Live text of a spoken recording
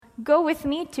go with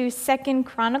me to 2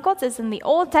 Chronicles. It's in the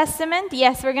Old Testament.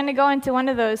 Yes, we're going to go into one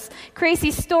of those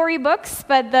crazy story books,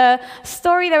 but the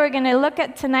story that we're going to look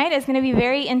at tonight is going to be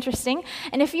very interesting.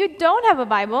 And if you don't have a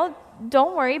Bible,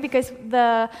 don't worry, because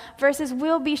the verses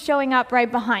will be showing up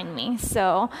right behind me.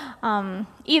 So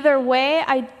either way,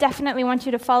 I definitely want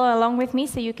you to follow along with me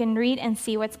so you can read and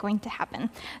see what's going to happen.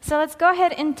 So let's go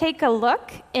ahead and take a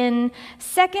look in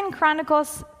 2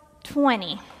 Chronicles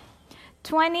 20.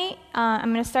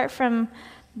 I'm going to start from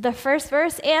the first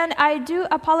verse, and I do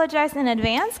apologize in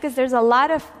advance because there's a lot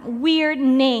of weird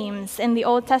names in the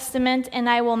Old Testament, and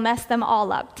I will mess them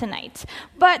all up tonight.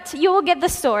 But you will get the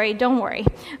story, don't worry,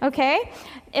 okay?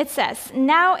 It says,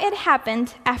 "Now it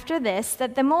happened after this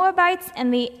that the Moabites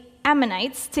and the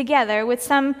Ammonites, together with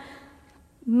some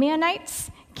Meunites,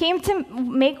 came to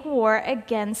make war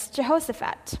against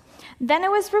Jehoshaphat. Then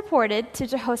it was reported to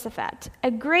Jehoshaphat,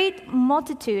 'A great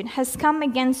multitude has come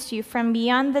against you from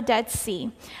beyond the Dead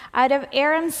Sea, out of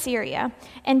Aram, Syria,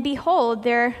 and behold,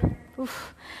 their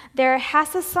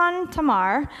Hasason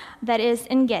Tamar, that is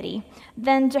in Gedi.'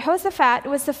 Then Jehoshaphat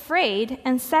was afraid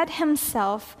and set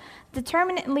himself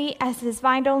determinedly as his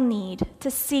vital need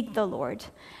to seek the Lord.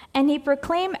 And he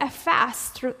proclaimed a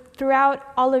fast throughout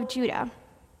all of Judah.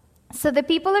 So the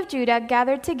people of Judah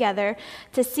gathered together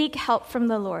to seek help from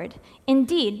the Lord.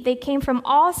 Indeed, they came from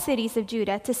all cities of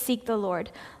Judah to seek the Lord,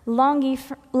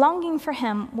 longing for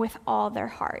him with all their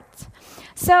heart."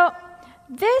 So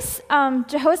this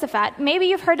Jehoshaphat, maybe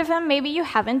you've heard of him, maybe you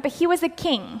haven't, but he was a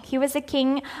king. He was a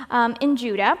king in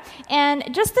Judah.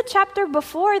 And just the chapter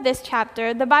before this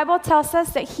chapter, the Bible tells us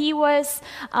that he was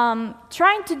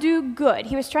trying to do good.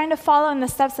 He was trying to follow in the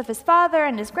steps of his father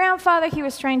and his grandfather. He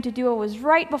was trying to do what was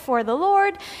right before the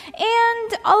Lord.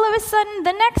 And all of a sudden,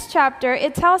 the next chapter,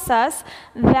 it tells us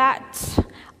that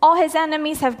all his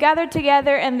enemies have gathered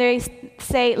together and they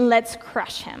say, "Let's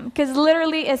crush him." Because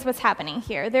literally is what's happening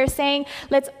here. They're saying,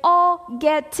 let's all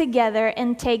get together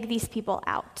and take these people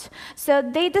out. So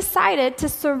they decided to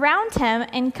surround him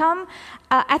and come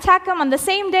attack him on the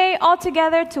same day all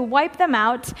together to wipe them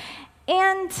out.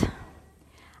 And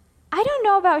I don't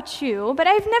know about you, but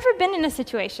I've never been in a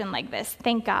situation like this,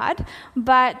 thank God.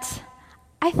 But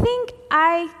I think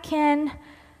I can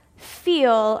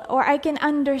feel or I can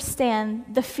understand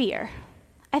the fear.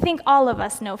 I think all of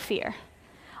us know fear.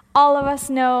 All of us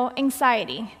know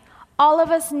anxiety. All of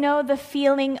us know the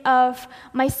feeling of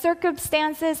my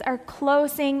circumstances are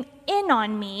closing in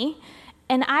on me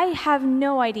and I have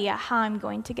no idea how I'm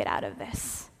going to get out of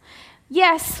this.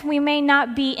 Yes, we may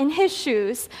not be in his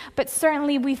shoes, but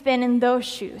certainly we've been in those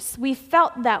shoes. We've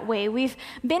felt that way. We've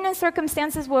been in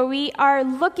circumstances where we are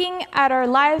looking at our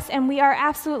lives and we are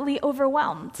absolutely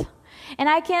overwhelmed. And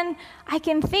I can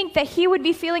think that he would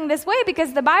be feeling this way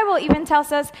because the Bible even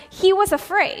tells us he was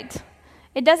afraid.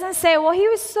 It doesn't say, well, he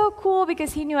was so cool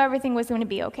because he knew everything was going to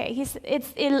be okay.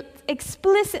 It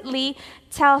explicitly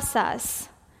tells us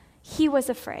he was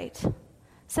afraid.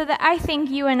 So that I think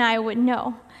you and I would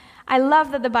know. I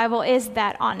love that the Bible is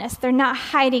that honest. They're not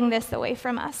hiding this away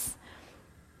from us.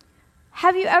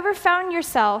 Have you ever found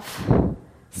yourself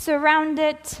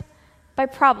surrounded by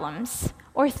problems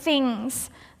or things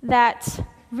that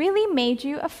really made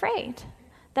you afraid,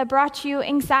 that brought you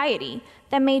anxiety,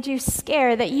 that made you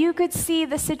scared, that you could see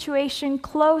the situation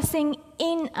closing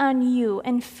in on you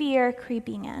and fear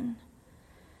creeping in?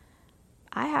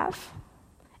 I have.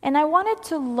 And I wanted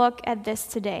to look at this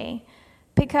today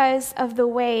because of the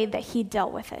way that he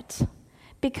dealt with it,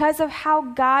 because of how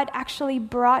God actually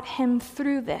brought him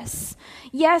through this.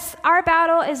 Yes, our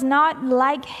battle is not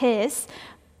like his,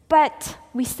 but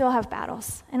we still have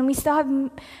battles, and we still have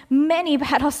many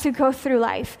battles to go through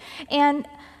life. And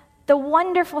the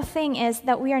wonderful thing is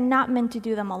that we are not meant to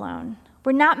do them alone.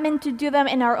 We're not meant to do them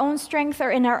in our own strength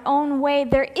or in our own way.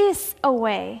 There is a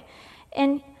way,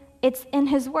 and it's in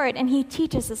his word, and he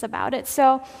teaches us about it.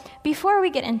 So before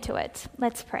we get into it,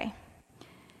 let's pray.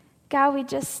 God, we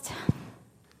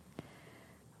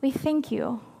thank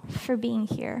you for being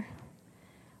here.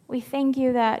 We thank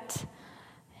you that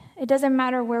it doesn't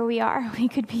matter where we are. We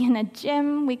could be in a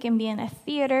gym, we can be in a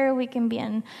theater, we can be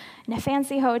in a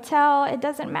fancy hotel. It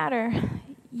doesn't matter.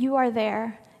 You are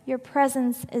there. Your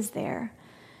presence is there.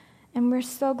 And we're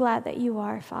so glad that you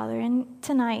are, Father. And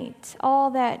tonight, all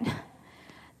that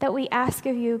we ask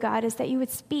of you, God, is that you would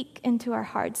speak into our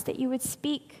hearts, that you would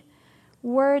speak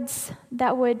words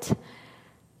that would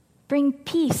bring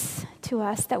peace to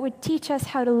us, that would teach us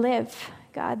how to live,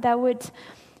 God, that would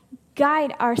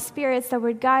guide our spirits, that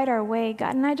would guide our way,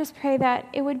 God. And I just pray that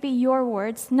it would be your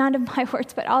words, none of my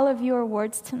words, but all of your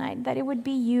words tonight, that it would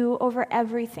be you over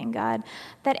everything, God.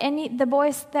 That the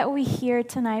voice that we hear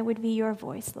tonight would be your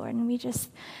voice, Lord. And we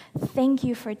just thank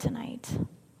you for tonight.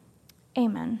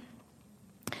 Amen.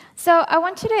 So I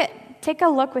want you to take a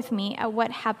look with me at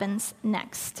what happens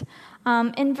next.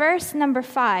 In verse number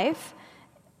 5,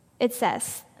 it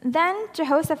says, "Then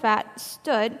Jehoshaphat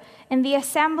stood in the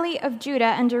assembly of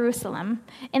Judah and Jerusalem,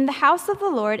 in the house of the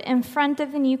Lord, in front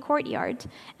of the new courtyard,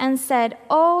 and said,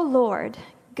 'O Lord,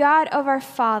 God of our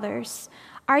fathers,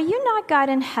 are you not God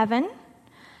in heaven?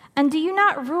 And do you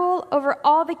not rule over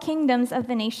all the kingdoms of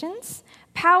the nations?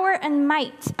 Power and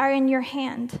might are in your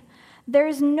hand. There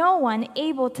is no one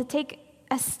able to take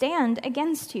a stand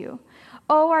against you.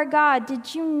 O our God,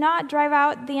 did you not drive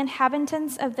out the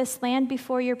inhabitants of this land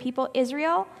before your people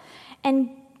Israel, and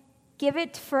give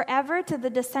it forever to the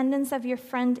descendants of your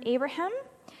friend Abraham?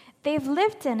 They've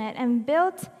lived in it and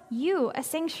built you a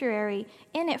sanctuary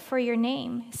in it for your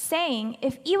name, saying,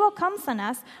 if evil comes on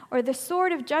us, or the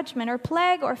sword of judgment, or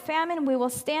plague, or famine, we will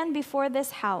stand before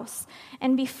this house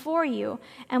and before you,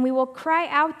 and we will cry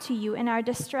out to you in our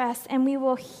distress, and you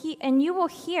will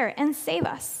hear and save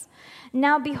us.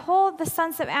 Now behold, the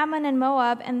sons of Ammon and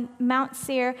Moab and Mount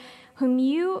Seir, whom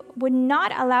you would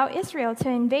not allow Israel to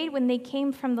invade when they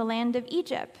came from the land of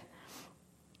Egypt.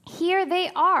 Here they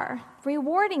are,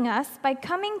 rewarding us by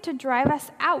coming to drive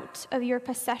us out of your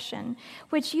possession,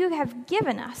 which you have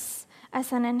given us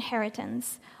as an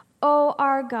inheritance. O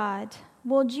our God,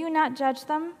 will you not judge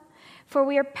them? For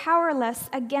we are powerless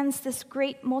against this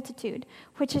great multitude,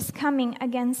 which is coming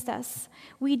against us.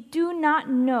 We do not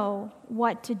know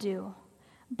what to do,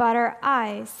 but our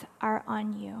eyes are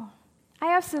on you.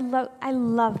 I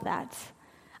love that.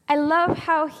 I love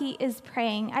how he is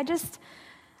praying.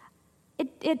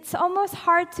 It's almost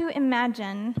hard to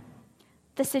imagine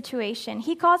the situation.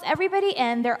 He calls everybody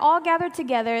in. They're all gathered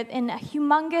together in a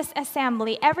humongous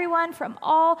assembly. Everyone from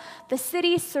all the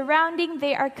cities surrounding,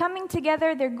 they are coming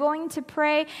together. They're going to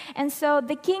pray. And so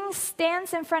the king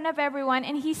stands in front of everyone,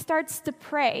 and he starts to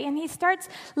pray. And he starts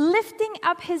lifting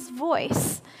up his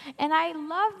voice. And I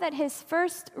love that his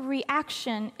first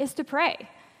reaction is to pray.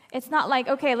 It's not like,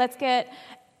 okay, let's get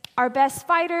our best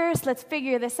fighters, let's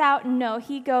figure this out. No,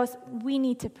 he goes, we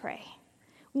need to pray.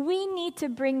 We need to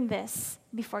bring this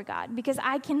before God, because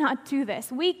I cannot do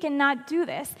this. We cannot do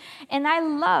this. And I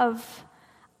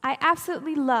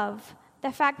absolutely love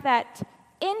the fact that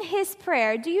in his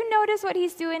prayer, do you notice what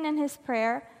he's doing in his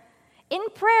prayer? In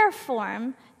prayer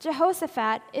form,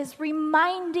 Jehoshaphat is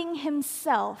reminding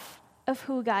himself of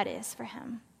who God is for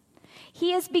him.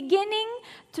 He is beginning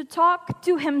to talk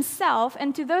to himself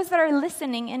and to those that are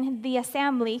listening in the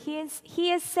assembly.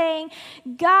 He is saying,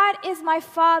 God is my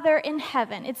Father in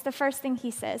heaven. It's the first thing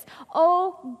he says.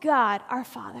 Oh, God, our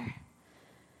Father.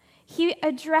 He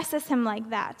addresses him like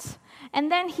that. And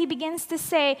then he begins to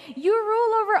say, you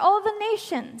rule over all the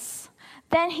nations.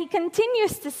 Then he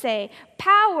continues to say,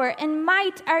 power and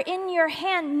might are in your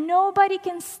hand. Nobody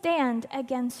can stand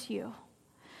against you.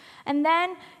 And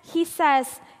then he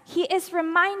says, he is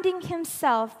reminding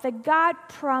himself that God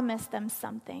promised them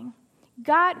something.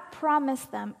 God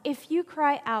promised them, if you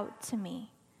cry out to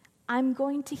me, I'm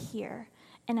going to hear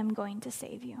and I'm going to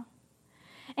save you.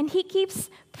 And he keeps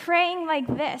praying like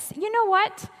this. You know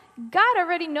what? God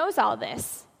already knows all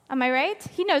this. Am I right?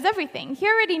 He knows everything. He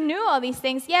already knew all these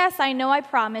things. Yes, I know I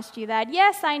promised you that.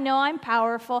 Yes, I know I'm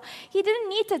powerful. He didn't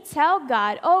need to tell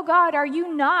God, oh God, are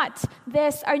you not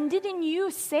this? Or didn't you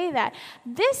say that?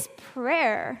 This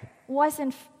prayer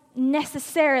wasn't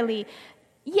necessarily,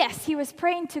 yes, he was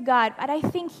praying to God, but I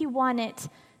think he wanted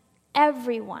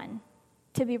everyone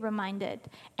to be reminded,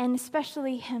 and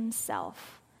especially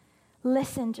himself.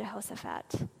 Listen,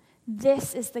 Jehoshaphat,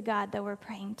 this is the God that we're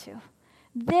praying to.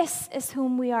 This is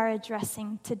whom we are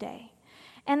addressing today.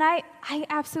 And I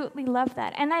absolutely love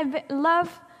that. And I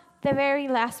love the very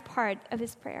last part of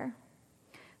his prayer.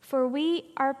 For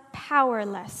we are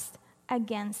powerless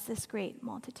against this great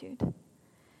multitude.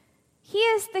 He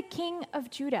is the king of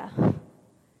Judah.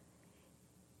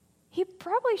 He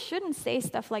probably shouldn't say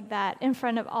stuff like that in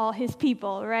front of all his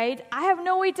people, right? I have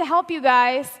no way to help you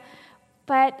guys,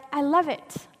 but I love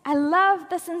it. I love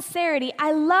the sincerity.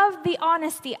 I love the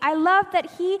honesty. I love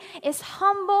that he is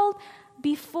humbled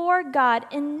before God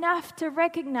enough to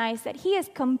recognize that he is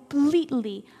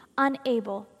completely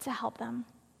unable to help them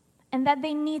and that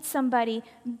they need somebody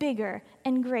bigger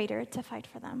and greater to fight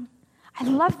for them. I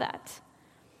love that.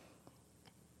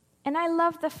 And I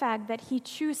love the fact that he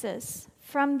chooses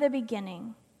from the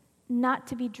beginning not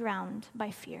to be drowned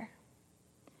by fear.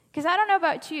 Because I don't know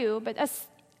about you, but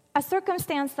a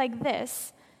circumstance like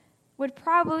this would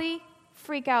probably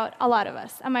freak out a lot of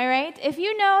us. Am I right? If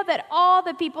you know that all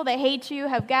the people that hate you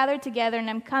have gathered together and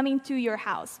I'm coming to your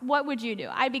house, what would you do?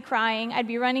 I'd be crying. I'd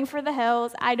be running for the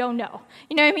hills. I don't know.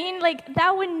 You know what I mean? Like,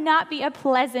 that would not be a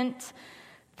pleasant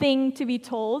thing to be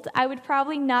told. I would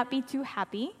probably not be too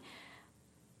happy.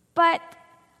 But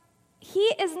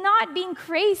he is not being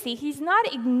crazy. He's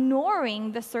not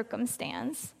ignoring the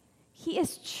circumstance. He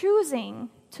is choosing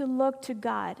to look to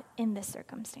God in this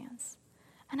circumstance.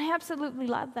 And I absolutely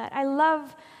love that. I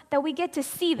love that we get to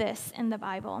see this in the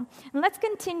Bible. And let's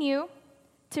continue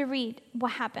to read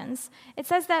what happens. It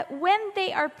says that when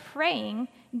they are praying,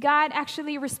 God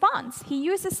actually responds. He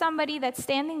uses somebody that's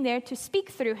standing there to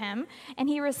speak through him, and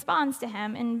he responds to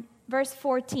him in verse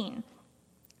 14.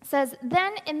 It says,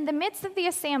 "Then in the midst of the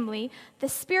assembly, the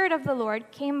Spirit of the Lord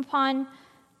came upon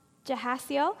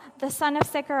Jehaziel, the son of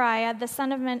Zechariah, the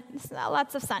son of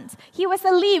lots of sons. He was a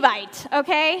Levite,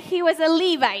 okay? He was a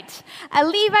Levite. A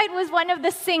Levite was one of the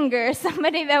singers,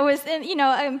 somebody that was in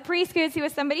preschool. He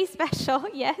was somebody special,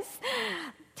 yes.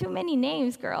 Too many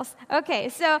names, girls. Okay,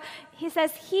 so he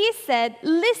said,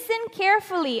 "Listen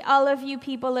carefully, all of you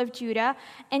people of Judah,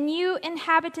 and you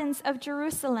inhabitants of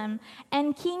Jerusalem,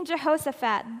 and King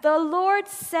Jehoshaphat. The Lord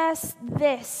says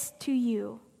this to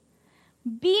you.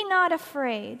 Be not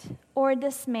afraid or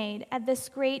dismayed at this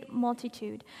great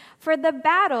multitude, for the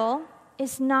battle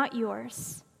is not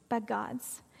yours, but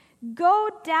God's. Go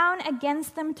down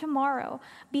against them tomorrow.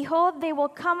 Behold, they will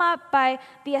come up by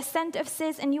the ascent of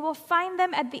Sis, and you will find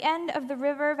them at the end of the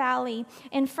river valley,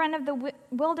 in front of the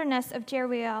wilderness of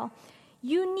Jeriel.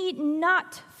 You need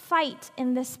not fight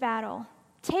in this battle.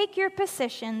 Take your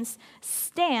positions,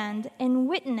 stand, and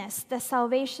witness the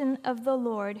salvation of the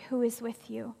Lord who is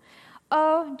with you.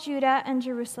 O Judah and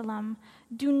Jerusalem,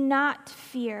 do not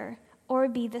fear or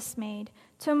be dismayed.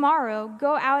 Tomorrow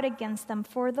go out against them,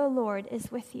 for the Lord is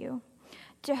with you."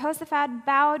 Jehoshaphat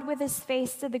bowed with his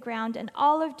face to the ground, and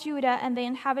all of Judah and the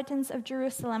inhabitants of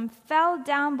Jerusalem fell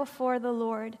down before the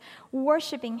Lord,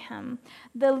 worshiping him.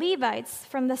 The Levites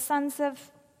from the sons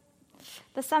of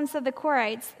the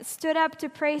Korites stood up to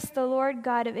praise the Lord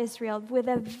God of Israel with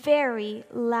a very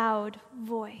loud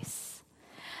voice.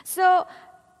 So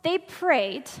they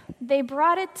prayed, they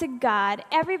brought it to God,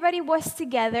 everybody was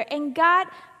together, and God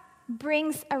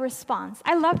brings a response.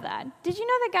 I love that. Did you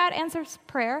know that God answers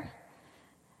prayer?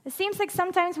 It seems like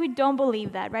sometimes we don't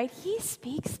believe that, right? He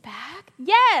speaks back.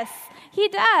 Yes, he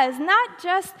does. Not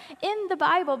just in the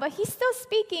Bible, but he's still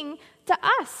speaking to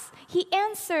us. He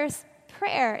answers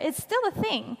prayer. It's still a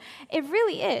thing. It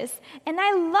really is. And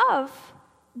I love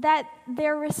that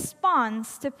their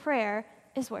response to prayer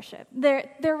is worship.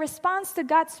 Their response to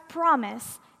God's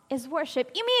promise is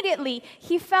worship. Immediately,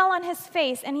 he fell on his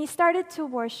face and he started to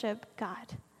worship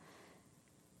God.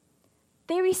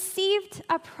 They received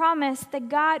a promise that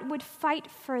God would fight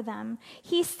for them.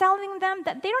 He's telling them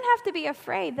that they don't have to be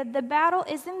afraid, that the battle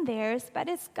isn't theirs, but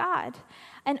it's God.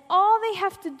 And all they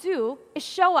have to do is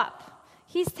show up.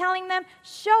 He's telling them,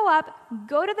 show up,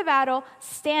 go to the battle,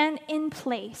 stand in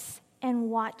place, and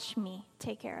watch me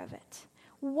take care of it.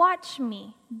 Watch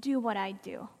me do what I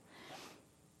do.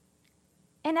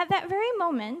 And at that very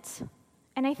moment,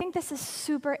 and I think this is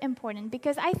super important,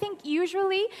 because I think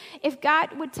usually if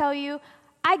God would tell you,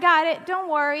 I got it, don't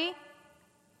worry,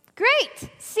 great,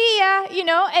 see ya,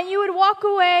 and you would walk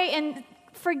away and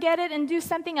forget it and do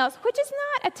something else, which is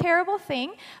not a terrible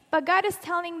thing, but God is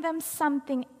telling them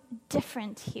something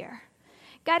different here.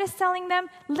 God is telling them,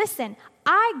 listen,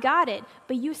 I got it,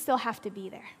 but you still have to be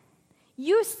there.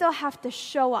 You still have to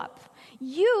show up.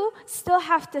 You still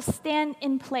have to stand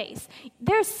in place.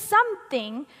 There's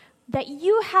something that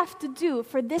you have to do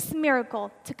for this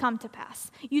miracle to come to pass.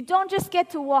 You don't just get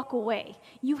to walk away.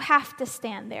 You have to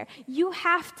stand there. You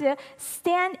have to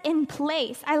stand in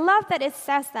place. I love that it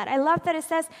says that. I love that it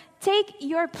says, take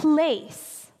your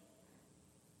place.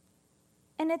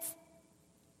 And it's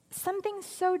something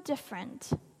so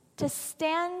different to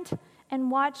stand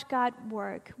and watch God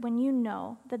work when you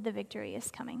know that the victory is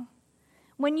coming.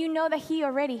 When you know that he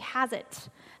already has it,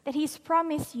 that he's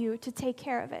promised you to take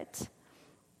care of it.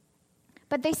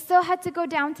 But they still had to go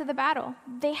down to the battle.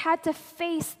 They had to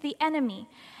face the enemy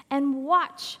and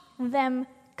watch them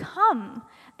come.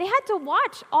 They had to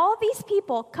watch all these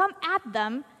people come at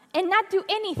them and not do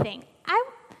anything. I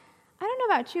don't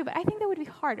know about you, but I think that would be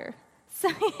harder. So,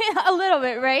 a little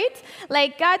bit, right?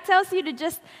 Like God tells you to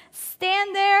just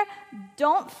stand there,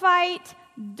 don't fight,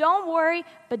 don't worry,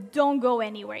 but don't go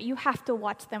anywhere. You have to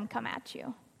watch them come at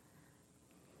you.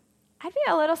 I'd be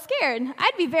a little scared.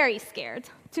 I'd be very scared,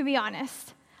 to be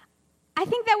honest. I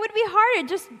think that would be harder,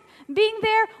 just being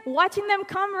there, watching them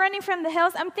come running from the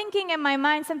hills. I'm thinking in my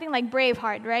mind something like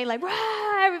Braveheart, right? Like,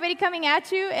 rah, everybody coming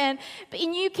at you, and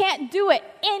you can't do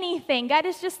anything. God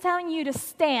is just telling you to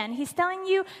stand. He's telling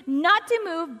you not to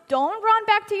move. Don't run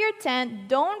back to your tent.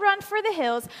 Don't run for the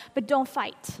hills, but don't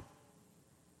fight.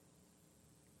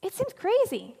 It seems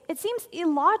crazy. It seems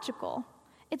illogical.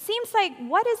 It seems like,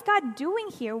 what is God doing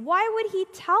here? Why would he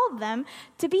tell them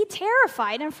to be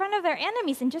terrified in front of their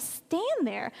enemies and just stand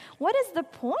there? What is the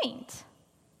point?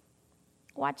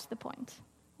 Watch the point.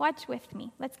 Watch with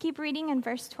me. Let's keep reading in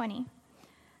verse 20.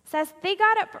 It says, they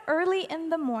got up early in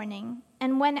the morning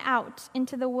and went out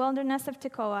into the wilderness of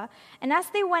Tekoa. And as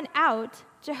they went out,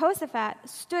 Jehoshaphat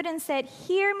stood and said,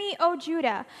 hear me, O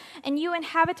Judah, and you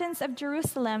inhabitants of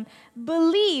Jerusalem,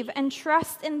 believe and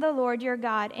trust in the Lord your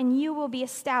God, and you will be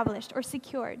established or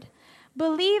secured.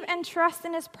 Believe and trust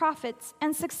in his prophets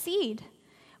and succeed.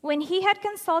 When he had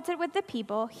consulted with the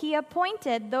people, he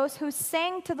appointed those who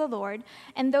sang to the Lord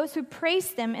and those who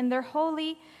praised him in their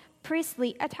holy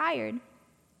priestly attire,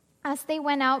 as they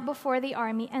went out before the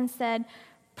army and said,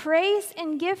 praise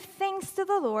and give thanks to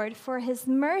the Lord, for his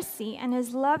mercy and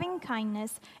his loving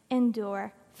kindness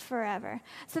endure forever.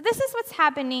 So this is what's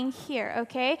happening here,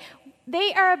 okay?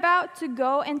 They are about to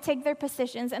go and take their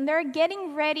positions, and they're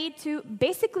getting ready to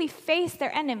basically face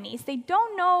their enemies. They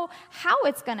don't know how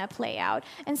it's going to play out.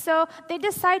 And so they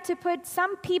decide to put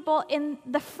some people in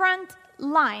the front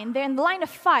line. They're in the line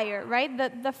of fire, right?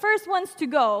 The first ones to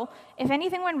go, if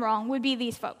anything went wrong, would be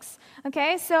these folks.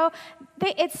 Okay, so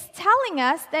it's telling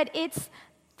us that it's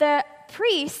the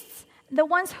priests, the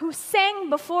ones who sang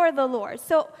before the Lord.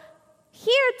 So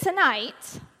here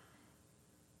tonight,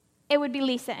 it would be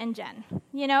Lisa and Jen.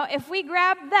 You know, if we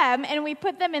grab them and we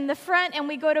put them in the front and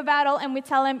we go to battle and we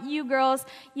tell them, you girls,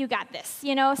 you got this.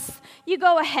 You know, you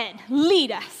go ahead,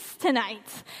 lead us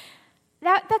tonight.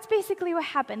 That's basically what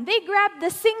happened. They grabbed the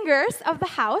singers of the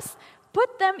house,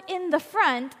 put them in the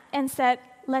front, and said,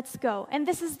 let's go. And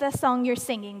this is the song you're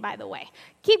singing, by the way.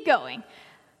 Keep going.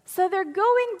 So they're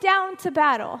going down to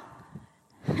battle,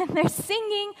 and they're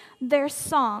singing their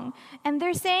song, and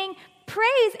they're saying,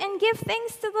 praise and give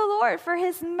thanks to the Lord, for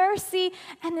his mercy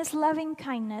and his loving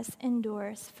kindness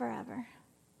endures forever.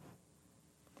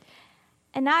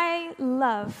 And I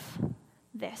love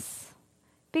this,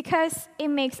 because it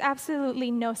makes absolutely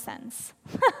no sense.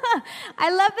 I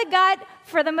love that God,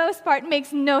 for the most part,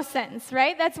 makes no sense,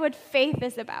 right? That's what faith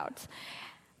is about.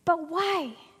 But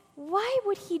why? Why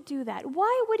would he do that?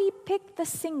 Why would he pick the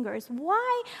singers?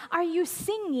 Why are you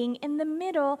singing in the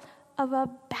middle of a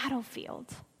battlefield?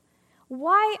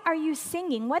 Why are you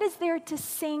singing? What is there to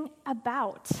sing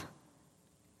about?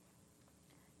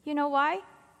 You know why?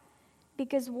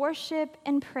 Because worship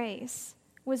and praise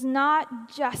was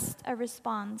not just a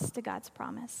response to God's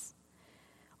promise.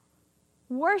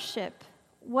 Worship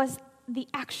was the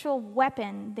actual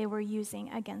weapon they were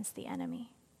using against the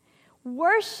enemy.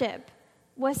 Worship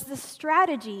was the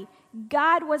strategy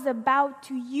God was about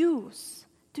to use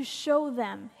to show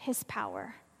them his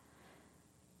power.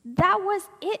 That was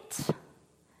it.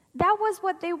 That was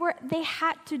what they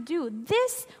had to do.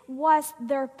 This was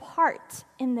their part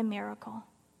in the miracle.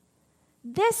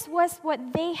 This was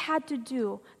what they had to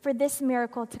do for this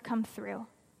miracle to come through.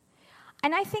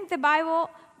 And I think the Bible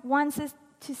wants us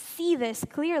to see this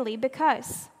clearly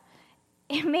because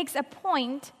it makes a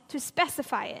point to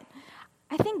specify it.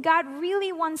 I think God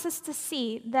really wants us to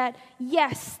see that,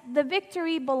 yes, the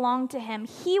victory belonged to him.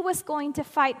 He was going to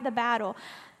fight the battle.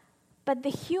 But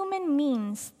the human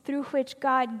means through which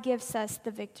God gives us the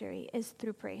victory is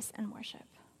through praise and worship.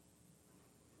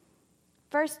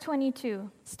 Verse 22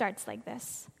 starts like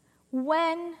this.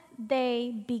 When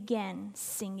they begin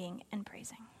singing and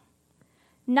praising.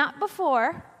 Not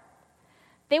before.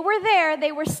 They were there,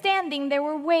 they were standing, they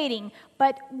were waiting.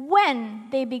 But when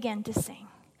they began to sing.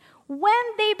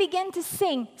 When they began to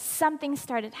sing, something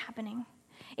started happening.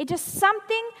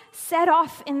 Something set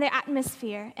off in the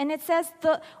atmosphere. And it says,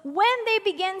 when they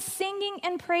began singing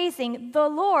and praising, the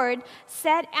Lord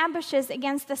set ambushes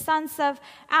against the sons of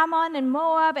Ammon and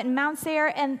Moab and Mount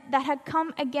Seir and that had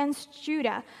come against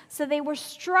Judah. So they were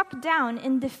struck down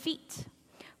in defeat.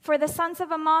 For the sons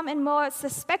of Ammon and Moab,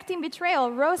 suspecting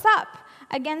betrayal, rose up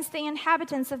against the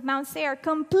inhabitants of Mount Seir,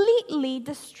 completely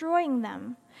destroying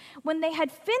them. When they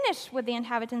had finished with the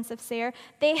inhabitants of Seir,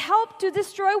 they helped to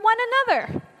destroy one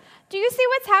another. Do you see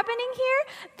what's happening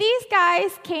here? These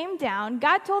guys came down.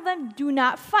 God told them, do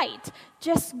not fight.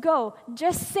 Just go.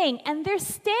 Just sing. And they're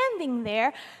standing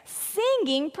there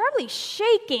singing, probably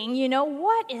shaking.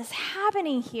 What is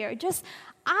happening here? Just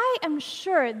I am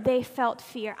sure they felt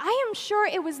fear. I am sure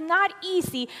it was not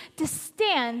easy to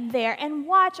stand there and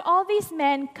watch all these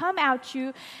men come at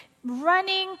you,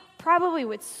 running, probably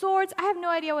with swords. I have no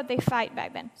idea what they fight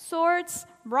back then. Swords,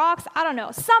 rocks, I don't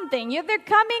know, something. They're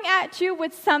coming at you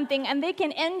with something, and they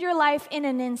can end your life in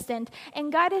an instant.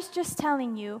 And God is just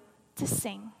telling you to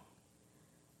sing.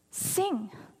 Sing.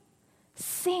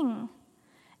 Sing.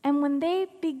 And when they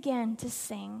began to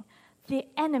sing, the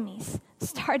enemies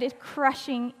started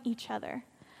crushing each other.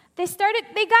 They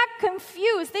got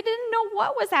confused. They didn't know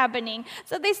what was happening.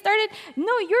 So they started,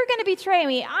 no, you're going to betray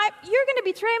me. You're going to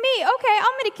betray me. Okay,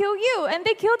 I'm going to kill you. And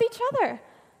they killed each other.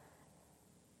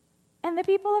 And the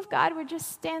people of God were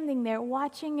just standing there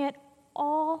watching it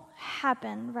all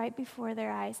happen right before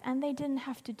their eyes. And they didn't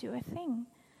have to do a thing.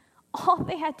 All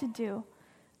they had to do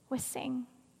was sing.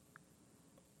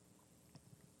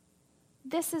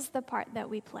 This is the part that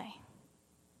we play.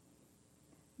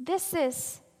 This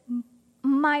is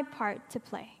my part to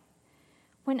play.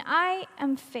 When I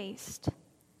am faced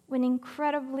with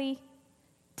incredibly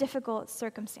difficult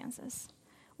circumstances,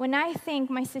 when I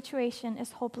think my situation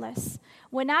is hopeless,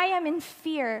 when I am in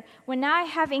fear, when I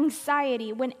have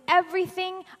anxiety, when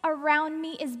everything around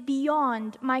me is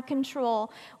beyond my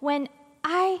control, when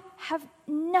I have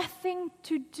nothing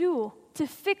to do to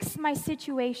fix my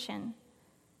situation,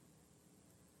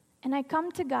 and I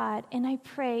come to God and I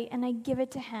pray and I give it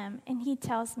to Him, and He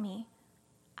tells me,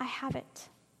 I have it.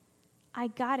 I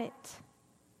got it.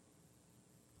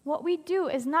 What we do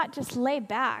is not just lay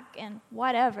back and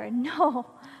whatever. No.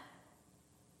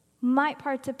 My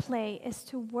part to play is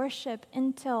to worship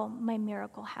until my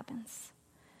miracle happens.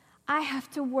 I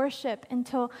have to worship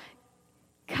until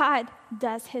God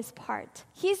does His part.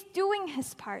 He's doing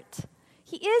His part.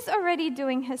 He is already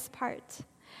doing His part.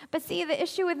 But see, the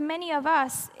issue with many of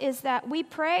us is that we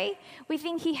pray, we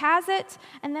think He has it,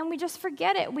 and then we just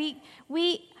forget it. We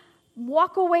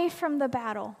walk away from the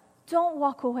battle. Don't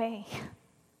walk away.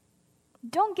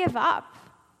 Don't give up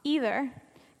either.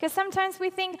 Because sometimes we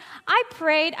think, I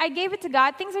prayed, I gave it to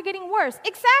God, things are getting worse.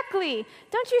 Exactly.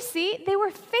 Don't you see? They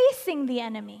were facing the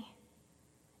enemy.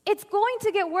 It's going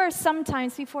to get worse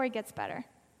sometimes before it gets better.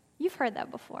 You've heard that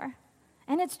before.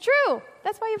 And it's true.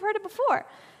 That's why you've heard it before.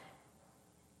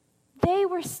 They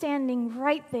were standing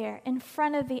right there in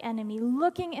front of the enemy,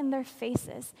 looking in their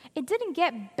faces. It didn't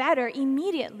get better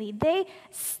immediately. They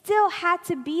still had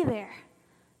to be there.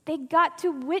 They got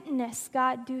to witness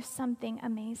God do something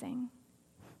amazing.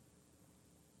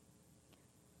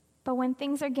 But when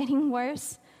things are getting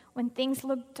worse, when things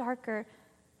look darker,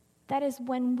 that is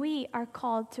when we are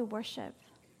called to worship.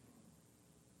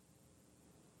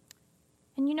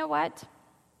 And you know what?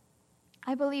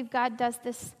 I believe God does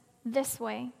this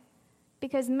way.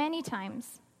 Because many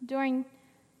times during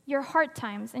your hard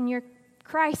times and your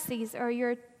crises or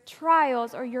your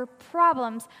trials or your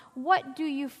problems, what do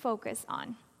you focus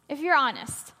on? If you're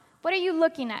honest, what are you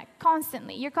looking at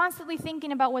constantly? You're constantly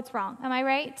thinking about what's wrong. Am I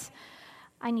right?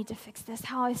 I need to fix this.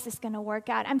 How is this going to work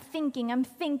out? I'm thinking,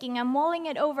 I'm mulling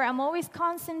it over. I'm always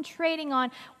concentrating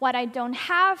on what I don't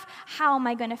have. How am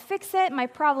I going to fix it? My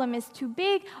problem is too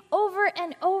big. Over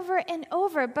and over and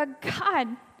over. But God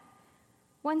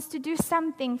wants to do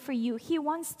something for you. He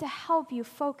wants to help you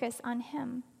focus on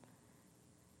Him.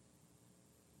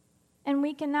 And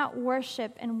we cannot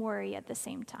worship and worry at the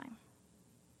same time.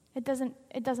 It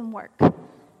doesn't work.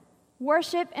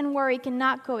 Worship and worry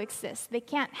cannot coexist. They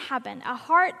can't happen. A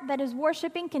heart that is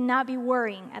worshiping cannot be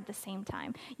worrying at the same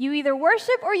time. You either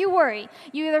worship or you worry.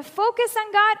 You either focus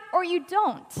on God or you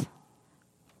don't.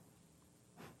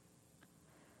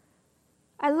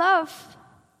 I love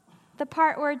the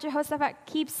part where Jehoshaphat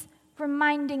keeps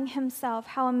reminding himself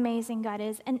how amazing God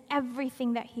is and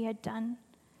everything that he had done.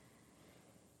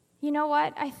 You know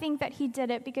what? I think that he did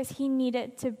it because he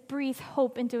needed to breathe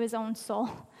hope into his own soul.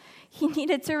 He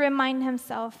needed to remind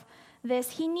himself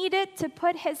this. He needed to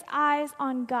put his eyes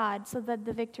on God so that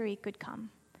the victory could come.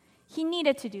 He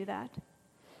needed to do that.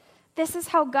 This is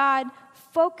how God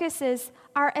focuses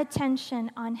our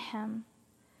attention on Him.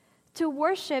 To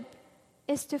worship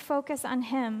is to focus on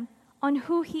Him, on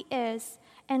who He is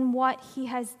and what He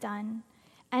has done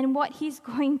and what He's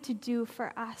going to do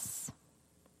for us.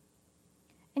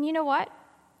 And you know what?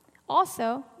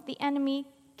 Also, the enemy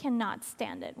cannot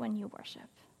stand it when you worship.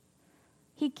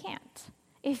 He can't.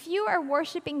 If you are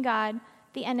worshiping God,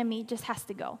 the enemy just has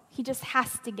to go. He just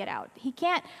has to get out. He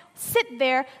can't sit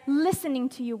there listening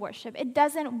to you worship. It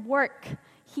doesn't work.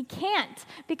 He can't,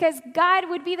 because God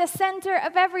would be the center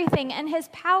of everything, and his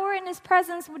power and his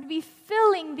presence would be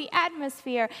filling the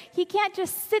atmosphere. He can't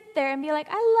just sit there and be like,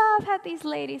 I love how these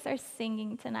ladies are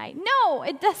singing tonight. No,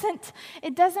 it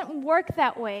doesn't work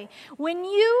that way. When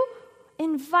you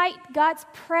invite God's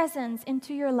presence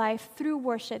into your life through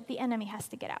worship, the enemy has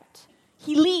to get out.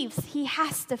 He leaves. He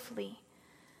has to flee.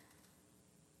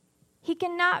 He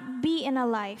cannot be in a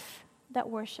life that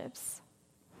worships.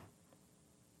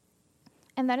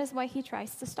 And that is why he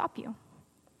tries to stop you.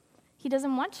 He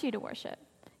doesn't want you to worship.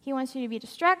 He wants you to be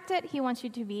distracted. He wants you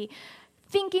to be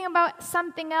thinking about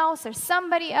something else or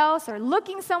somebody else or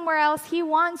looking somewhere else. He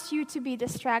wants you to be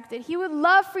distracted. He would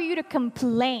love for you to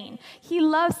complain. He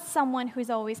loves someone who's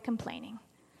always complaining.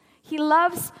 He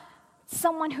loves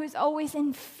someone who's always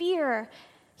in fear.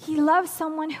 He loves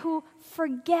someone who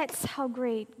forgets how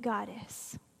great God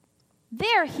is.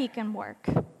 There he can work.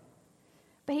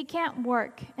 But he can't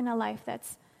work in a life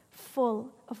that's full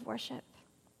of worship.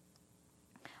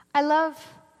 I love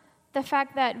the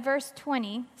fact that verse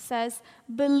 20 says,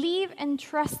 believe and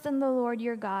trust in the Lord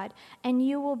your God, and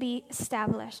you will be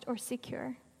established or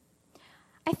secure.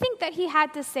 I think that he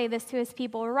had to say this to his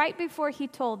people right before he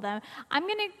told them, I'm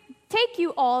going to take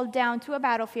you all down to a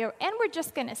battlefield, and we're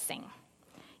just going to sing.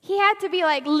 He had to be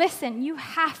like, listen, you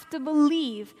have to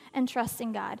believe and trust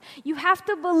in God. You have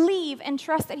to believe and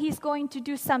trust that he's going to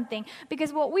do something,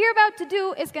 because what we're about to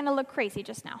do is going to look crazy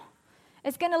just now.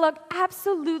 It's going to look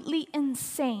absolutely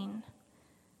insane.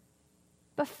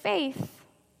 But faith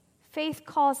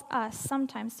calls us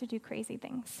sometimes to do crazy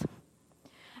things.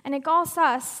 And it calls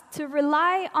us to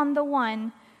rely on the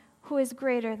one who is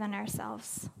greater than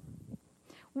ourselves.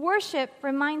 Worship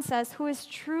reminds us who is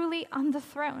truly on the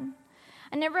throne.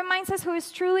 And it reminds us who is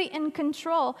truly in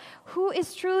control, who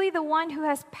is truly the one who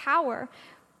has power,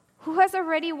 who has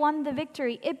already won the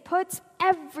victory. It puts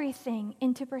everything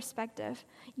into perspective.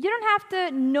 You don't have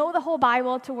to know the whole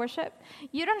Bible to worship.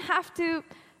 You don't have to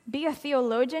be a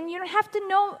theologian. You don't have to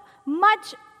know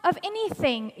much of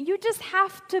anything. You just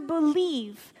have to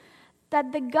believe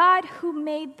that the God who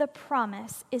made the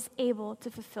promise is able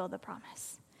to fulfill the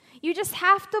promise. You just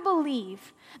have to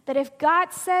believe that if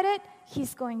God said it,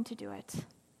 he's going to do it.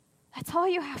 That's all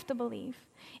you have to believe.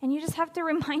 And you just have to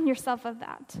remind yourself of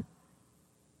that.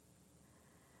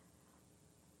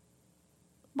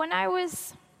 When I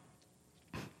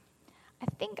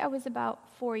think I was about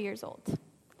 4 years old.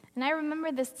 And I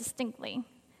remember this distinctly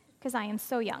because I am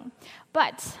so young.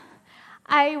 But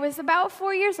I was about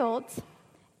 4 years old.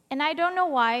 And I don't know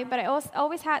why, but I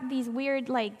always had these weird,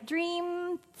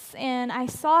 dreams, and I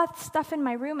saw stuff in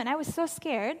my room, and I was so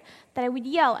scared that I would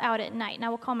yell out at night, and I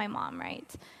would call my mom,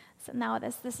 right? So now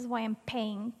this is why I'm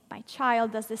paying. My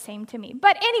child does the same to me.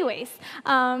 But anyways,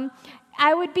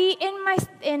 I would be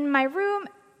in my room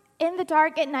in the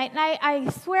dark at night, and I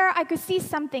swear I could see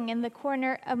something in the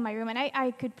corner of my room, and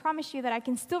I could promise you that I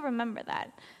can still remember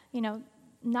that,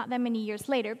 not that many years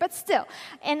later, but still.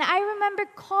 And I remember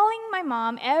calling my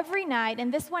mom every night,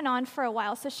 and this went on for a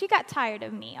while, so she got tired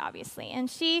of me, obviously. And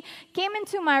she came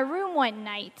into my room one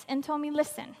night and told me,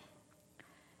 listen,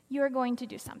 you're going to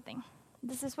do something.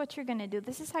 This is what you're going to do.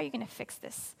 This is how you're going to fix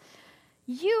this.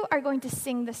 You are going to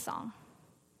sing this song.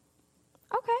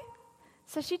 Okay.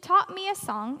 So she taught me a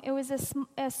song. It was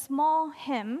a small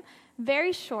hymn,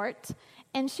 very short,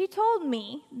 and she told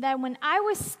me that when I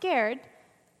was scared,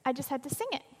 I just had to sing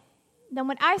it. Then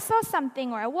when I saw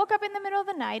something, or I woke up in the middle of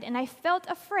the night and I felt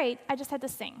afraid, I just had to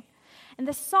sing. And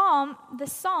the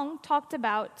song talked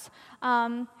about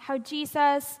how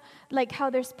Jesus, how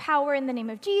there's power in the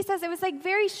name of Jesus. It was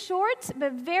very short,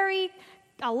 but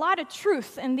a lot of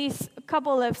truth in these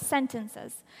couple of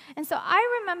sentences. And so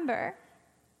I remember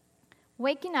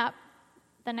waking up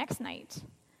the next night,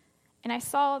 and I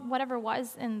saw whatever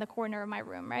was in the corner of my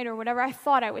room, right, or whatever I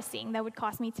thought I was seeing that would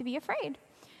cause me to be afraid.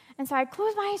 And so I'd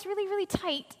close my eyes really, really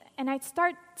tight, and I'd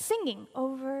start singing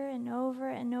over and over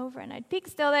and over, and I'd peek,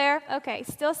 still there, okay,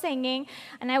 still singing,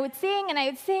 and I would sing, and I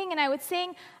would sing, and I would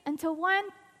sing, until one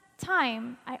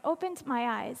time I opened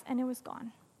my eyes, and it was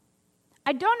gone.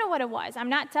 I don't know what it was. I'm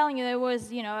not telling you it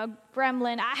was, a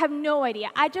gremlin. I have no idea.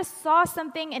 I just saw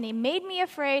something, and it made me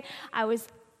afraid. I was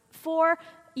 4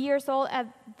 years old at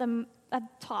the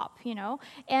top,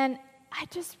 and I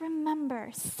just remember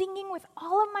singing with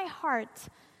all of my heart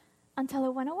until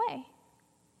it went away.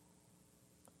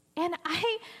 And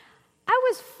I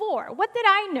was 4. What did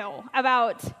I know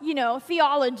about,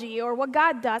 theology or what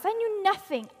God does? I knew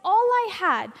nothing. All I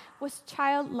had was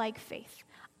childlike faith.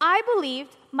 I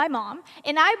believed my mom,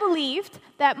 and I believed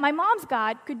that my mom's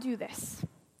God could do this.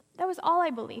 That was all I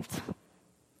believed.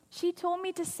 She told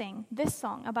me to sing this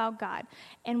song about God.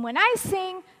 And when I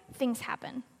sing, things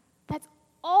happen. That's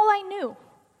all I knew.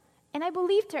 And I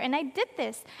believed her, and I did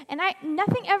this. And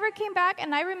nothing ever came back,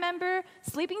 and I remember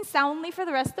sleeping soundly for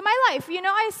the rest of my life.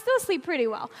 I still sleep pretty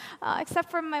well,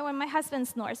 except for when my husband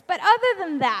snores. But other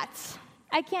than that,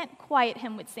 I can't quiet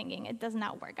him with singing. It does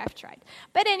not work. I've tried.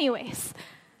 But anyways,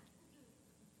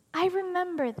 I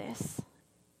remember this.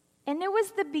 And it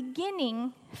was the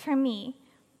beginning for me.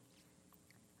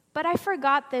 But I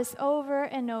forgot this over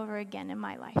and over again in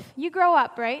my life. You grow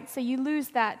up, right? So you lose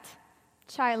that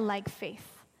childlike faith.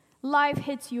 Life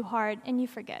hits you hard and you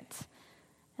forget.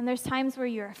 And there's times where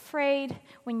you're afraid,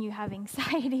 when you have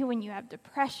anxiety, when you have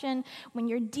depression, when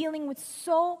you're dealing with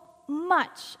so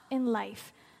much in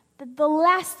life that the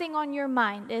last thing on your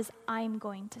mind is, I'm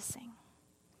going to sing.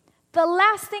 The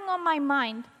last thing on my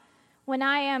mind when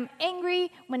I am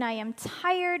angry, when I am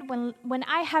tired, when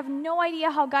I have no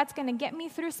idea how God's going to get me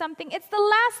through something, it's the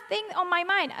last thing on my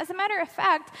mind. As a matter of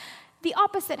fact, the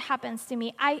opposite happens to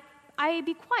me. I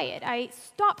be quiet. I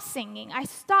stop singing. I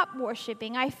stop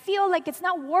worshiping. I feel like it's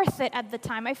not worth it at the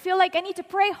time. I feel like I need to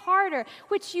pray harder,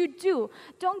 which you do.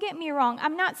 Don't get me wrong.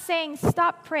 I'm not saying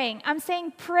stop praying. I'm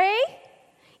saying pray,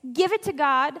 give it to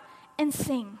God, and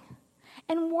sing.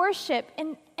 And worship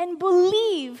and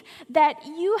believe that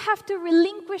you have to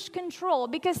relinquish control.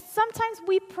 Because sometimes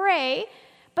we pray,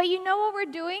 but you know what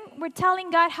we're doing? We're telling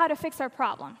God how to fix our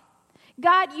problem.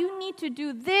 God, you need to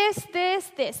do this,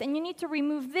 and you need to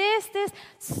remove this.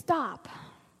 Stop.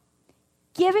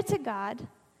 Give it to God.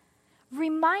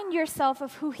 Remind yourself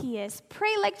of who He is.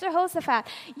 Pray like Jehoshaphat.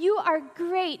 You are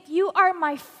great. You are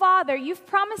my Father. You've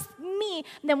promised me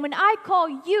that when I call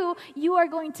you, you are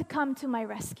going to come to my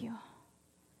rescue.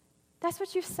 That's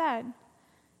what you said.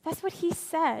 That's what He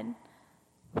said.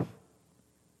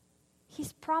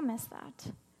 He's promised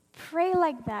that. Pray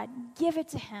like that. Give it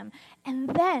to Him. And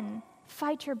then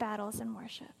fight your battles in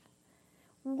worship.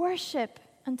 Worship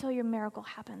until your miracle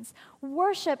happens.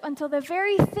 Worship until the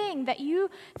very thing that you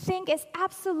think is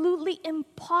absolutely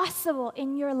impossible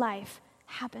in your life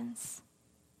happens.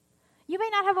 You may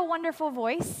not have a wonderful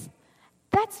voice.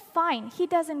 That's fine. He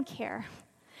doesn't care.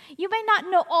 You may not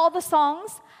know all the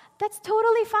songs. That's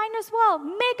totally fine as well.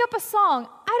 Make up a song.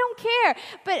 I don't care.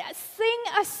 But sing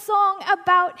a song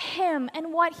about Him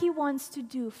and what He wants to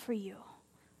do for you.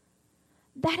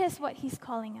 That is what He's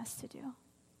calling us to do.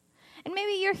 And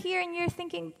maybe you're here and you're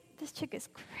thinking, this chick is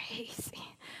crazy.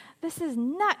 This is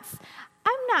nuts.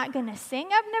 I'm not going to sing.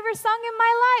 I've never sung in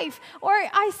my life. Or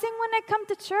I sing when I come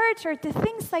to church or to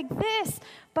things like this.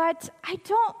 But I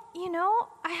don't,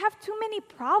 I have too many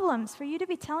problems for you to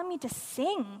be telling me to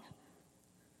sing.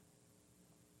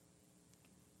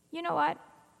 You know what?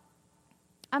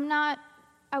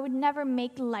 I would never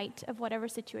make light of whatever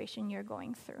situation you're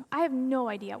going through. I have no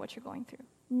idea what you're going through.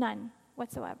 None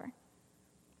whatsoever.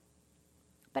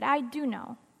 But I do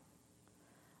know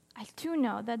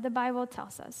that the Bible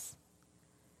tells us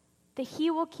that He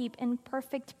will keep in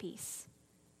perfect peace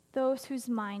those whose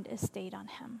mind is stayed on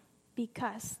Him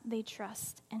because they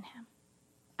trust in Him.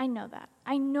 I know that.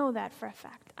 I know that for a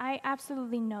fact. I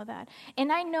absolutely know that.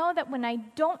 And I know that when I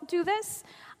don't do this,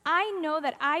 I know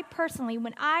that I personally,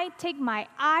 when I take my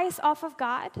eyes off of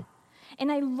God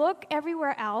and I look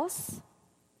everywhere else,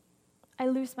 I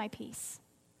lose my peace.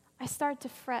 I start to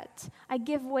fret. I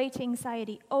give way to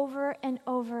anxiety over and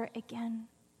over again.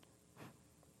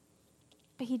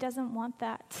 But He doesn't want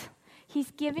that. He's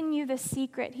given you the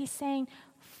secret. He's saying,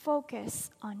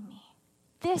 focus on me.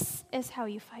 This is how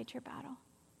you fight your battle.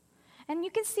 And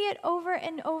you can see it over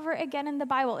and over again in the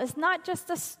Bible. It's not just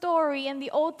a story in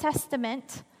the Old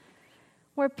Testament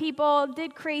where people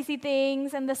did crazy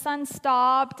things and the sun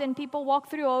stopped and people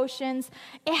walked through oceans.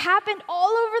 It happened all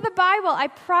over the Bible, I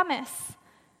promise.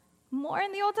 More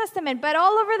in the Old Testament, but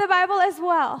all over the Bible as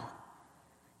well.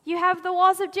 You have the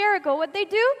walls of Jericho. What they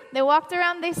do? They walked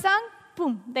around, they sung,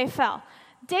 boom, they fell.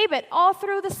 David, all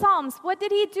through the Psalms, what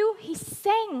did he do? He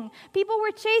sang. People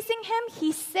were chasing him,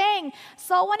 he sang.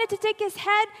 Saul wanted to take his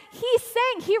head, he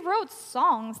sang. He wrote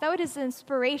songs. That was his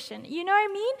inspiration. You know what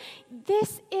I mean?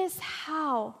 This is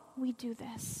how we do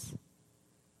this.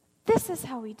 This is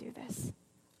how we do this.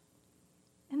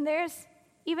 And there's,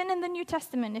 even in the New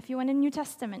Testament, if you want a New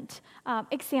Testament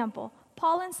example,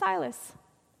 Paul and Silas,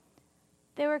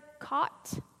 they were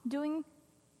caught doing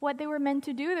what they were meant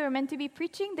to do. They were meant to be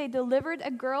preaching. They delivered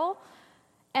a girl,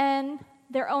 and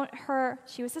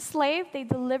she was a slave. They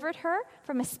delivered her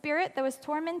from a spirit that was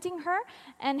tormenting her,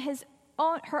 and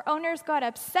her owners got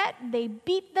upset. They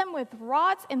beat them with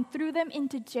rods and threw them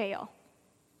into jail.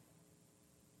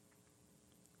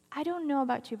 I don't know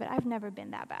about you, but I've never been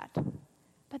that bad.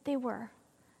 But they were.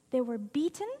 They were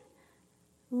beaten,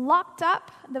 locked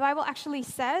up. The Bible actually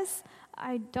says,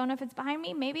 I don't know if it's behind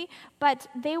me, maybe, but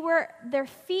their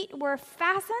feet were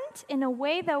fastened in a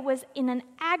way that was in an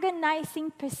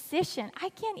agonizing position. I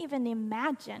can't even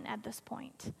imagine at this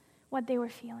point what they were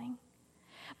feeling.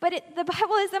 But the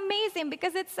Bible is amazing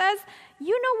because it says,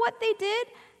 you know what they did?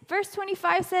 Verse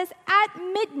 25 says, at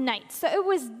midnight. So it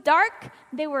was dark.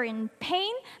 They were in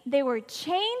pain. They were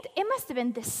chained. It must have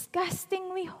been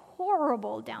disgustingly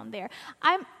horrible down there.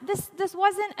 This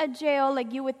wasn't a jail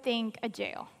like you would think a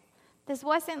jail. This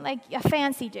wasn't like a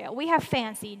fancy jail. We have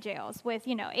fancy jails with,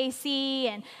 AC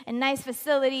and nice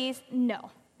facilities.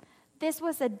 No. This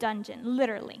was a dungeon,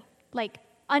 literally. Like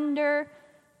under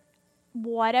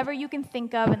whatever you can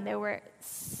think of, and there were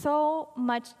so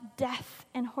much death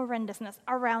and horrendousness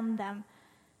around them.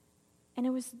 And it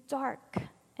was dark,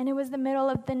 and it was the middle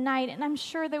of the night, and I'm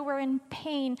sure they were in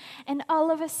pain. And all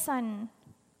of a sudden,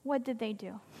 what did they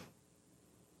do?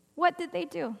 What did they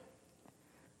do?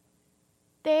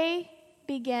 They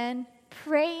began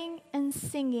praying and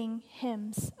singing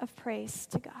hymns of praise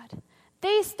to God.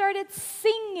 They started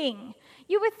singing.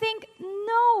 You would think,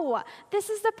 no, this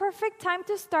is the perfect time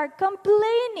to start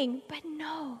complaining. But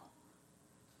no.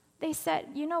 They said,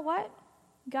 you know what?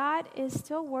 God is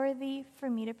still worthy for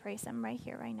me to praise him right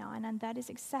here, right now. And that is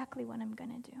exactly what I'm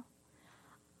going to do.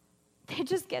 They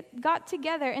just got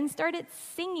together and started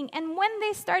singing. And when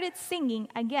they started singing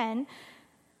again,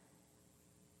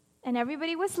 and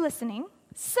everybody was listening,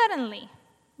 suddenly,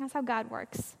 that's how God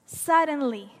works,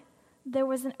 suddenly, there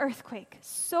was an earthquake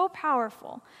so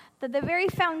powerful that the very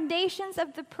foundations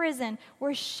of the prison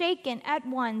were shaken at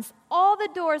once. All the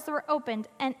doors were opened,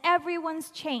 and everyone's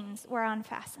chains were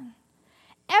unfastened.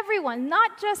 Everyone,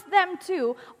 not just them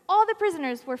too, all the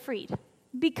prisoners were freed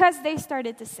because they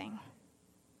started to sing.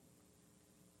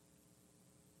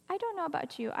 I don't know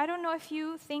about you. I don't know if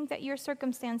you think that your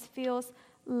circumstance feels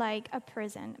like a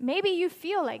prison. Maybe you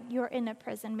feel like you're in a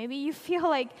prison. Maybe you feel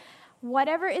like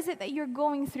whatever is it that you're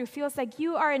going through feels like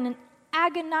you are in an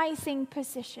agonizing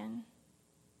position.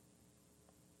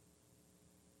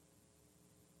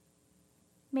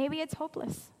 Maybe it's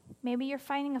hopeless. Maybe you're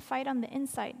fighting a fight on the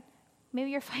inside.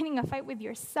 Maybe you're fighting a fight with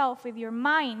yourself, with your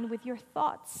mind, with your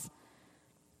thoughts.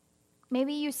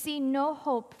 Maybe you see no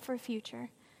hope for future.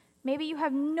 Maybe you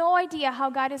have no idea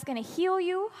how God is going to heal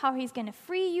you, how he's going to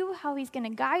free you, how he's going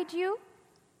to guide you.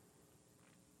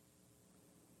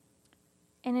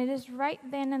 And it is right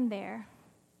then and there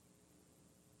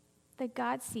that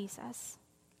God sees us.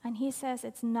 And he says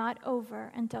it's not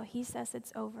over until he says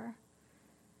it's over.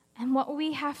 And what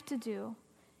we have to do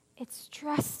is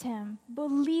trust him,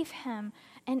 believe him,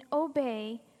 and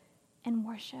obey and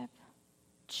worship.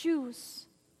 Choose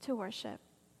to worship.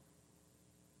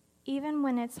 Even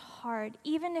when it's hard,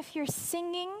 even if you're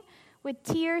singing with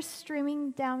tears streaming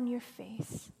down your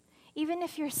face. Even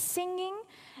if you're singing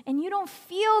and you don't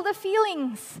feel the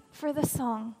feelings for the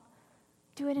song,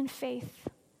 do it in faith.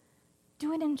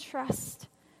 Do it in trust.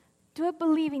 Do it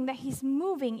believing that he's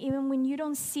moving even when you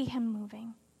don't see him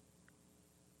moving.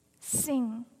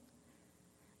 Sing.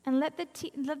 And let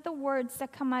the words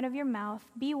that come out of your mouth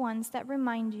be ones that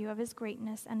remind you of his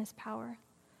greatness and his power.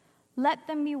 Let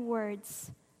them be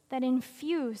words that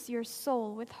infuse your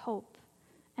soul with hope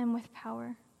and with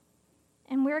power.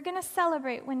 And we're going to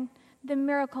celebrate when the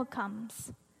miracle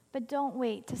comes. But don't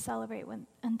wait to celebrate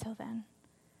until then.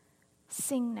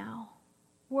 Sing now.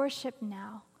 Worship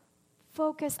now.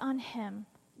 Focus on him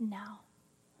now.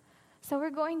 So we're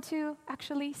going to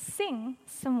actually sing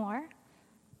some more.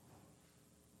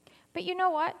 But you know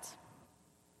what?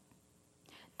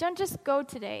 Don't just go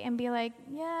today and be like,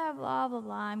 yeah, blah, blah,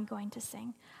 blah, I'm going to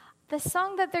sing. The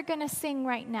song that they're going to sing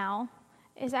right now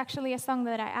is actually a song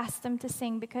that I asked them to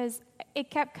sing because it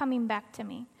kept coming back to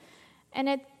me. And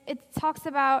it talks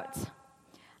about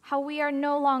how we are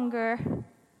no longer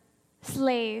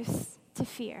slaves to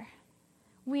fear.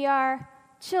 We are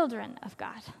children of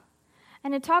God.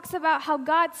 And it talks about how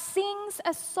God sings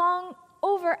a song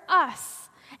over us,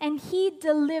 and he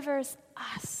delivers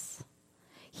us.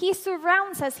 He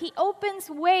surrounds us. He opens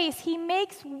ways. He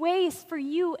makes ways for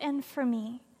you and for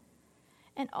me.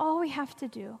 And all we have to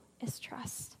do is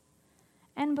trust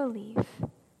and believe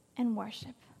and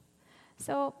worship.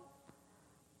 So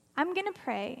I'm going to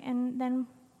pray, and then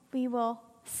we will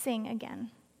sing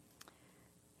again.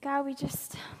 God, we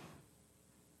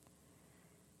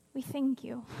thank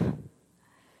you.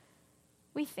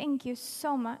 We thank you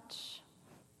so much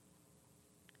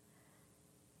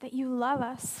that you love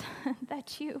us,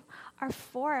 that you are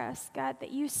for us, God,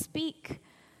 that you speak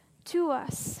to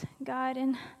us, God,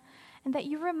 and that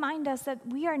you remind us that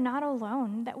we are not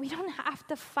alone, that we don't have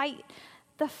to fight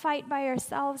the fight by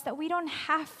ourselves, that we don't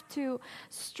have to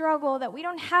struggle, that we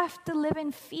don't have to live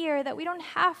in fear, that we don't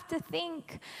have to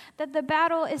think that the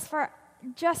battle is for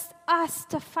just us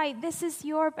to fight. This is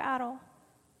your battle.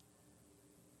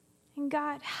 And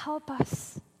God, help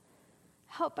us.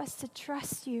 Help us to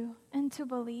trust you and to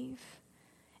believe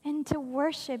and to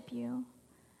worship you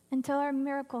until our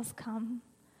miracles come.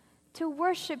 To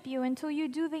worship you until you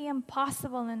do the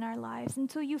impossible in our lives,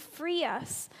 until you free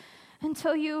us,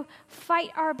 until you fight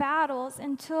our battles,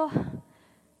 until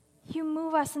you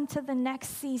move us into the next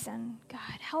season.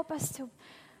 God, help us to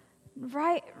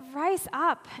rise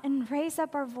up and raise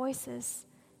up our voices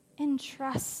in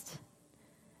trust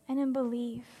and in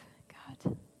belief,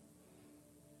 God.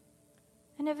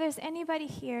 And if there's anybody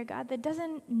here, God, that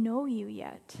doesn't know you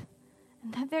yet,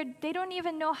 and that they don't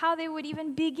even know how they would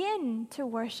even begin to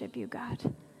worship you, God,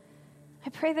 I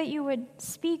pray that you would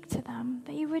speak to them,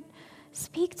 that you would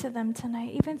speak to them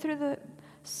tonight, even through the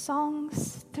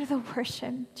songs, through the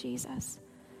worship, Jesus.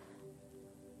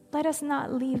 Let us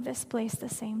not leave this place the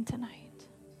same tonight.